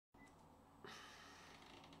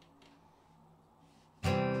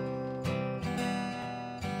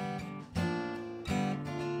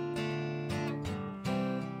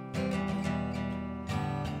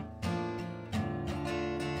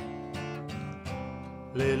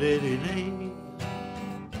Lay, lady, lay,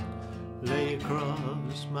 lay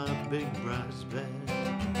across my big brass bed.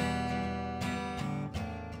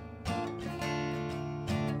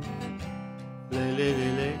 Lay,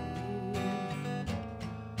 lady, lay,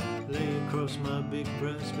 lay across my big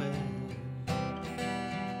brass bed.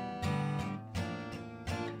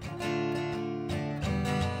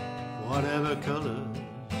 Whatever colors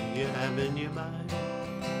you have in your mind,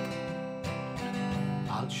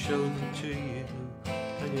 I'll show them to you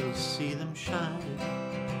and you'll see them shine.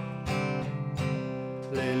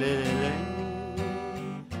 Lay, lay, lay,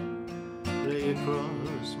 lay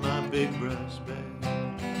across my big brass bed.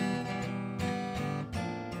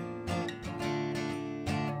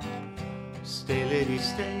 Stay, lady,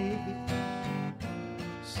 stay,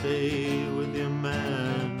 stay with your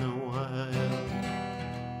man a while.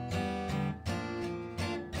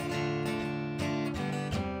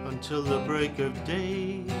 Until the break of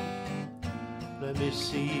day, let me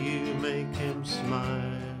see you make him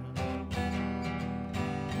smile.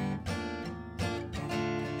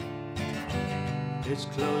 His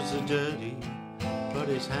clothes are dirty, but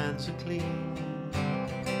his hands are clean,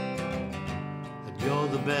 and you're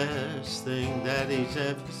the best thing that he's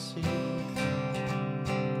ever seen.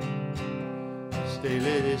 Stay,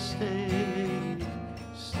 lady, stay,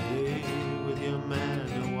 stay with your man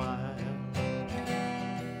a while.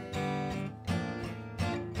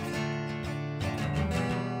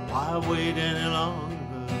 Why wait any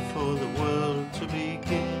longer for the world to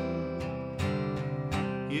begin?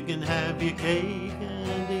 You can have your cake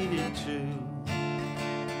and eat it too.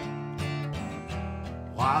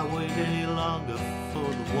 Why wait any longer for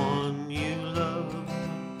the one you love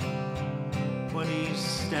when he's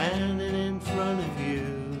standing in front of you?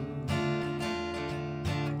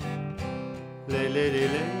 Lay, lady,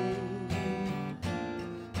 lay,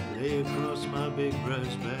 lay across my big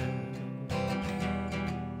brass bed.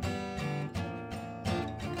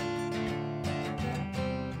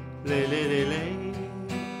 Lay, lady, lay,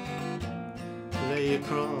 lay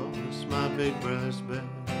across my big brass bed.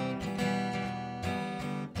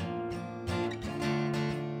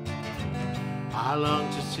 I long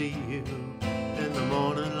to see you in the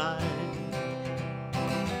morning light.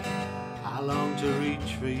 I long to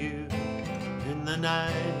reach for you in the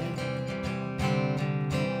night.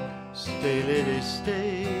 Stay, lady,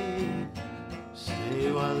 stay,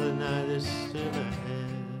 stay while the night is still ahead.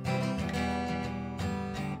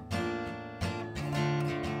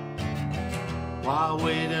 Why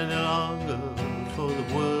wait any longer for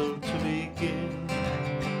the world to begin?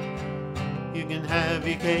 You can have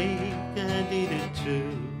your cake and eat it too.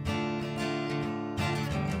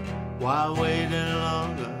 Why wait any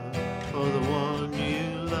longer for the one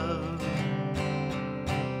you love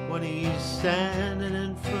when he's standing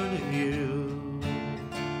in front of you?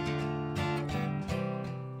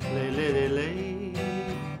 Lay, lady, lay,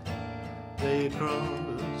 lay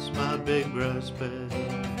across my big brass bed.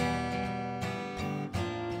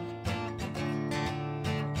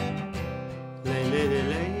 Lay, lady,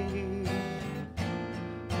 lay,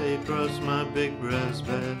 lay across my big brass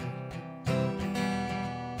bed.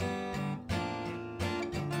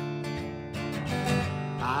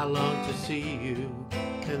 I long to see you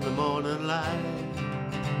in the morning light.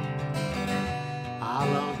 I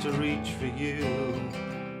long to reach for you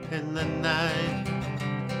in the night.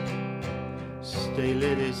 Stay,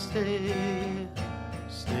 lady, stay,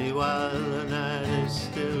 stay while the night is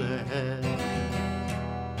still ahead.